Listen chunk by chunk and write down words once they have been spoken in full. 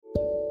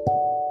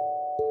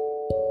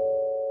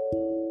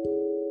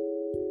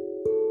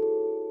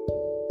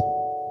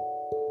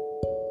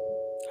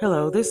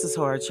Hello, this is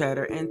Horror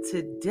Chatter, and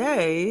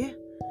today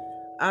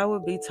I will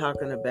be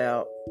talking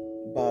about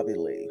Bobby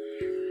Lee.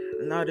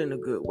 Not in a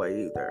good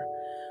way either.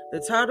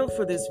 The title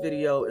for this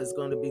video is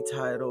going to be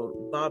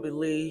titled Bobby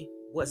Lee,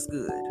 What's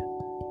Good?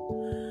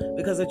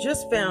 Because I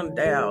just found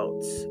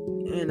out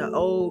in an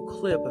old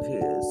clip of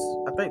his,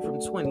 I think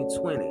from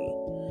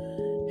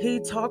 2020,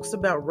 he talks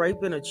about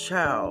raping a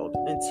child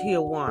in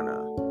Tijuana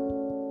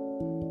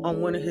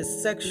on one of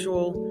his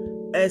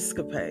sexual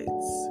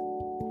escapades.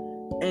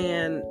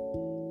 And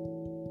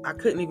I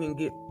couldn't even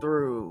get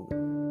through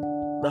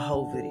the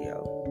whole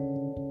video.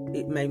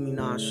 It made me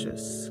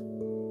nauseous.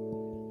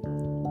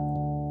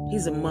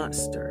 He's a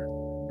monster.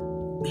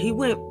 He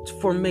went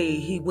from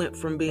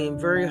being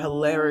very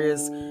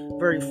hilarious,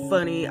 very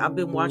funny. I've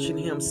been watching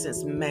him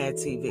since Mad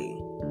TV.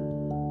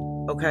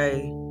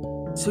 Okay?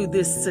 To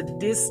this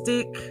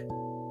sadistic,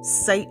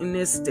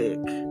 satanistic,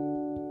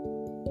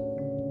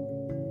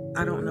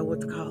 I don't know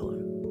what to call him.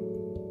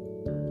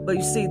 But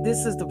you see,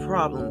 this is the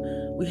problem.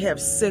 We have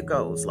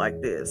sickos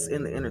like this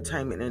in the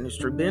entertainment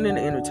industry, been in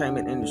the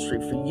entertainment industry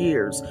for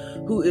years,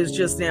 who is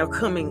just now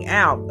coming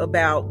out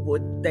about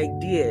what they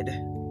did,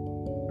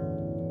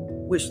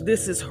 which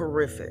this is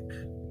horrific.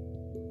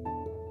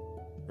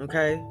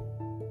 Okay?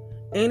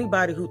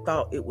 Anybody who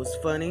thought it was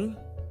funny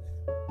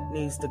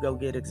needs to go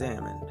get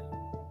examined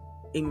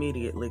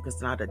immediately,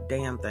 because not a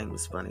damn thing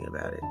was funny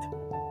about it.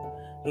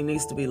 He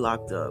needs to be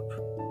locked up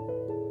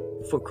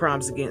for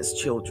crimes against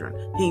children.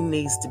 He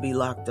needs to be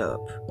locked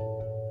up.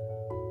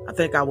 I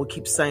think I will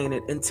keep saying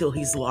it until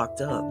he's locked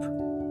up.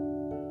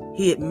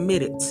 He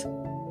admitted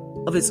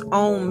of his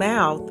own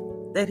mouth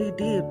that he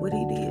did what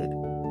he did.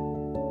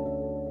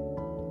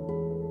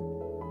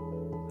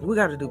 We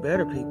got to do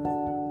better,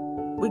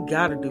 people. We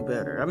got to do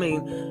better. I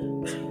mean,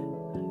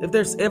 if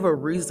there's ever a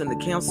reason to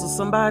cancel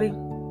somebody,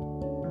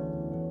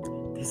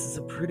 this is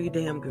a pretty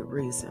damn good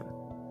reason.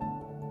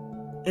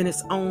 And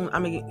it's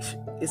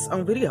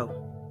on video.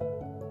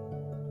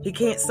 He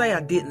can't say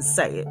I didn't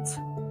say it,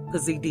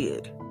 because he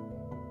did.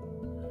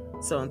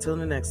 So until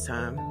the next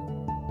time,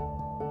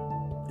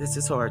 this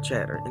is Horror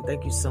Chatter, and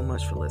thank you so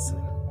much for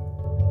listening.